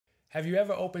Have you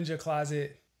ever opened your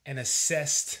closet and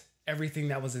assessed everything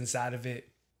that was inside of it,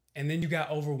 and then you got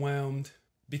overwhelmed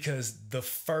because the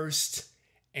first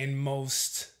and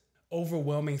most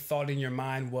overwhelming thought in your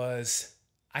mind was,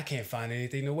 I can't find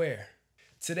anything to wear?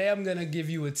 Today, I'm gonna give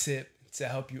you a tip to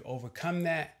help you overcome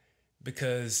that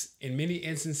because in many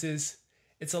instances,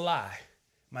 it's a lie.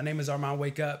 My name is Armand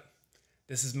Wake Up.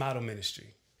 This is Model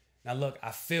Ministry. Now look,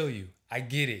 I feel you. I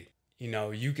get it.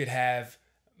 You could have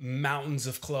mountains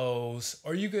of clothes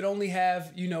or you could only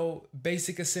have,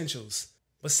 basic essentials.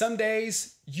 But some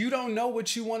days you don't know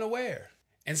what you want to wear.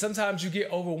 And sometimes you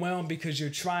get overwhelmed because you're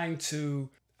trying to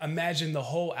imagine the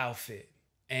whole outfit.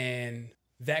 And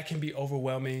that can be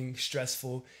overwhelming,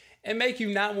 stressful, and make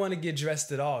you not want to get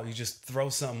dressed at all. You just throw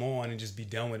something on and just be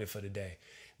done with it for the day.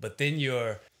 But then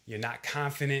you're not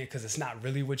confident because it's not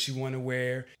really what you want to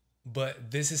wear. But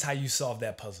this is how you solve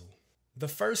that puzzle. The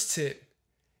first tip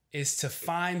is to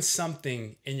find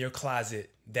something in your closet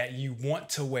that you want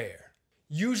to wear.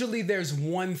 Usually there's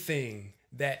one thing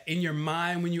that in your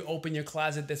mind when you open your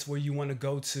closet, that's where you want to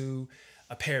go to: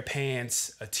 a pair of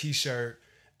pants, a t-shirt,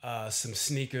 some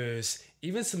sneakers,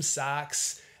 even some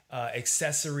socks,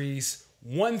 accessories.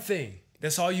 One thing,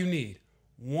 that's all you need.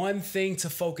 One thing to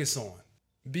focus on.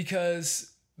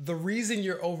 Because the reason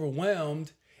you're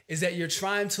overwhelmed is that you're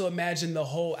trying to imagine the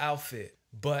whole outfit.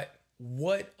 But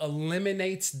what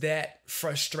eliminates that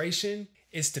frustration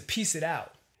is to piece it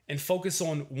out and focus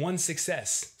on one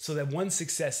success. So that one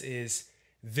success is,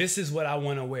 this is what I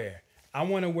want to wear. I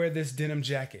want to wear this denim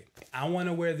jacket. I want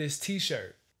to wear this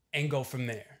t-shirt, and go from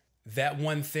there. That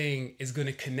one thing is going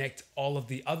to connect all of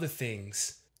the other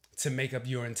things to make up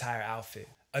your entire outfit.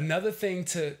 Another thing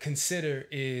to consider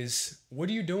is, what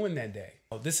are you doing that day?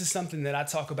 This is something that I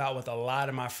talk about with a lot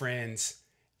of my friends,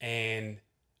 and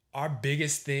our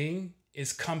biggest thing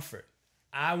is comfort.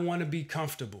 I want to be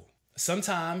comfortable.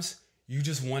 Sometimes you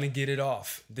just want to get it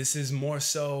off. This seems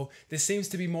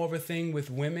to be more of a thing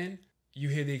with women. You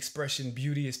hear the expression,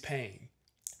 beauty is pain.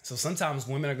 So sometimes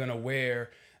women are going to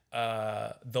wear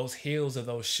those heels or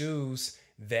those shoes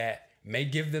that may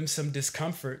give them some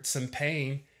discomfort, some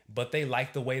pain, but they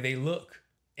like the way they look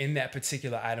in that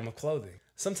particular item of clothing.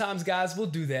 Sometimes guys will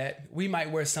do that. We might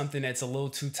wear something that's a little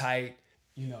too tight.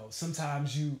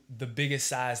 Sometimes the biggest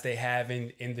size they have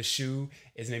in the shoe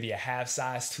is maybe a half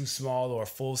size too small or a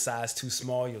full size too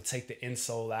small. You'll take the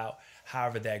insole out,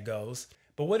 however that goes.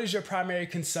 But what is your primary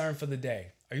concern for the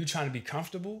day? Are you trying to be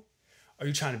comfortable? Are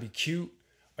you trying to be cute?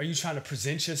 Are you trying to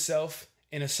present yourself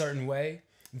in a certain way?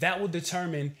 That will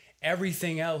determine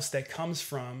everything else that comes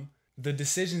from the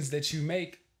decisions that you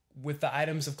make with the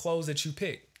items of clothes that you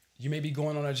pick. You may be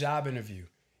going on a job interview.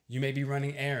 You may be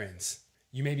running errands.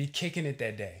 You may be kicking it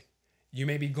that day. You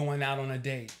may be going out on a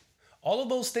date. All of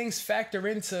those things factor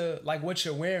into what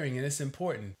you're wearing, and it's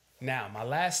important. Now, my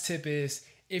last tip is,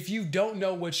 if you don't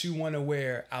know what you want to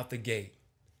wear out the gate,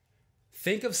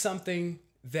 think of something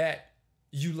that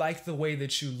you like the way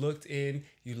that you looked in,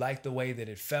 you like the way that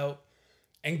it felt,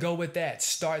 and go with that.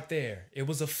 Start there. It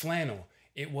was a flannel.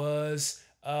 It was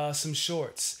some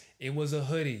shorts. It was a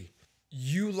hoodie.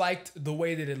 You liked the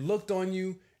way that it looked on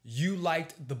you. You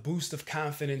liked the boost of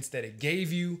confidence that it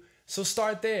gave you. So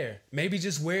start there. Maybe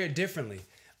just wear it differently.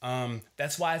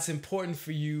 That's why it's important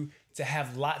for you to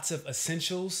have lots of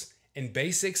essentials and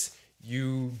basics.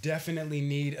 You definitely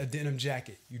need a denim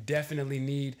jacket. You definitely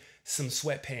need some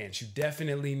sweatpants. You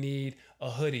definitely need a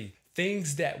hoodie.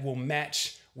 Things that will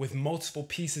match with multiple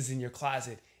pieces in your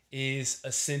closet is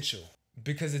essential,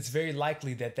 because it's very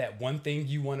likely that one thing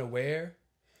you want to wear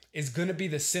is going to be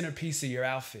the centerpiece of your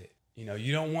outfit.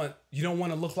 You don't want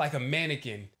to look like a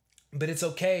mannequin, but it's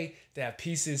okay to have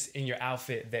pieces in your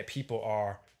outfit that people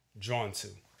are drawn to.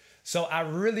 So I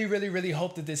really, really, really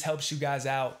hope that this helps you guys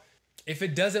out. If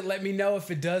it doesn't, let me know.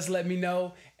 If it does, let me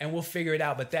know, and we'll figure it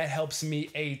out. But that helps me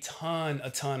a ton.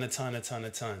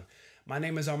 My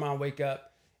name is Armand Wake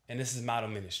Up, and this is Model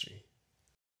Ministry.